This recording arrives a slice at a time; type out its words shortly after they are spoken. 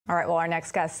All right, well, our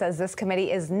next guest says this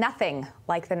committee is nothing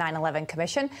like the 9/11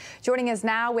 Commission. Joining us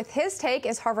now with his take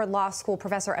is Harvard Law School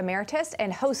Professor Emeritus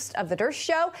and host of The Dersh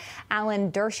Show,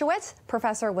 Alan Dershowitz.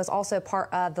 Professor was also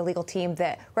part of the legal team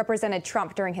that represented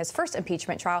Trump during his first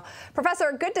impeachment trial.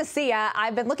 Professor, good to see you.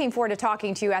 I've been looking forward to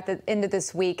talking to you at the end of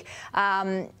this week.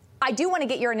 I do want to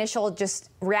get your initial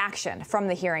reaction from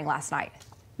the hearing last night.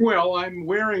 Well, I'm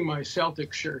wearing my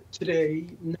Celtics shirt today,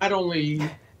 not only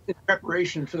in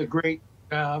preparation for the great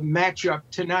matchup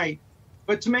tonight,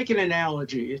 but to make an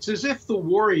analogy. It's as if the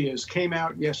Warriors came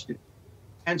out yesterday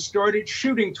and started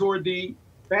shooting toward the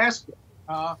basket,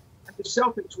 and the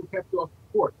Celtics were kept off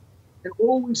the court. And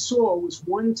all we saw was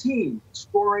one team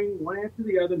scoring one after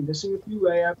the other, missing a few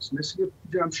layups, missing a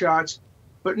few jump shots,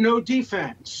 but no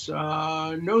defense,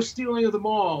 no stealing of the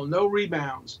ball, no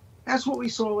rebounds. That's what we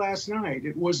saw last night.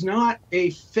 It was not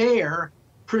a fair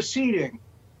proceeding.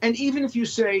 And even if you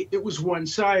say it was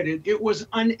one-sided, it was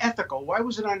unethical. Why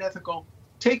was it unethical?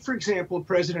 Take, for example,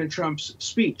 President Trump's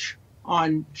speech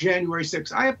on January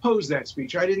 6th. I opposed that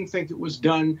speech. I didn't think it was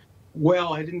done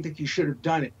well. I didn't think he should have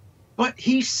done it. But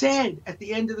he said at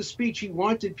the end of the speech he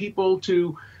wanted people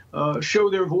to show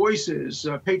their voices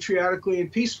patriotically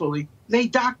and peacefully. They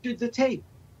doctored the tape.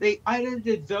 They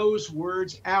edited those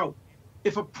words out.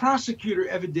 If a prosecutor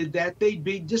ever did that, they'd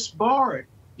be disbarred.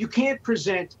 You can't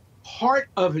present part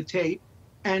of a tape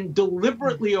and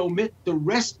deliberately omit the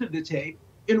rest of the tape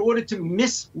in order to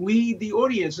mislead the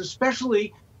audience,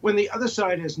 especially when the other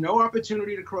side has no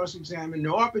opportunity to cross-examine,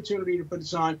 no opportunity to put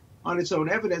it on its own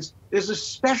evidence. There's a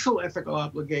special ethical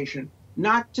obligation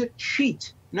not to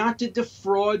cheat, not to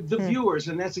defraud the viewers.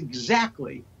 And that's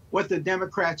exactly what the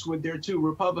Democrats with their two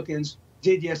Republicans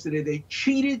did yesterday. They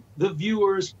cheated the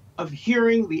viewers of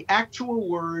hearing the actual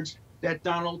words that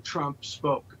Donald Trump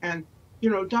spoke. And, you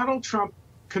know, Donald Trump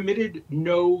committed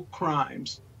no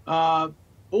crimes. All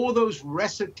those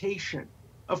recitation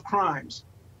of crimes,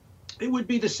 it would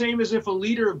be the same as if a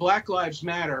leader of Black Lives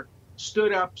Matter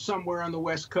stood up somewhere on the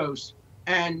West Coast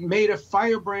and made a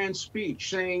firebrand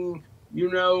speech saying, you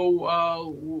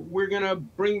know, we're going to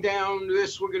bring down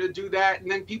this, we're going to do that. And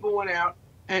then people went out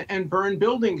and burned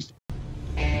buildings.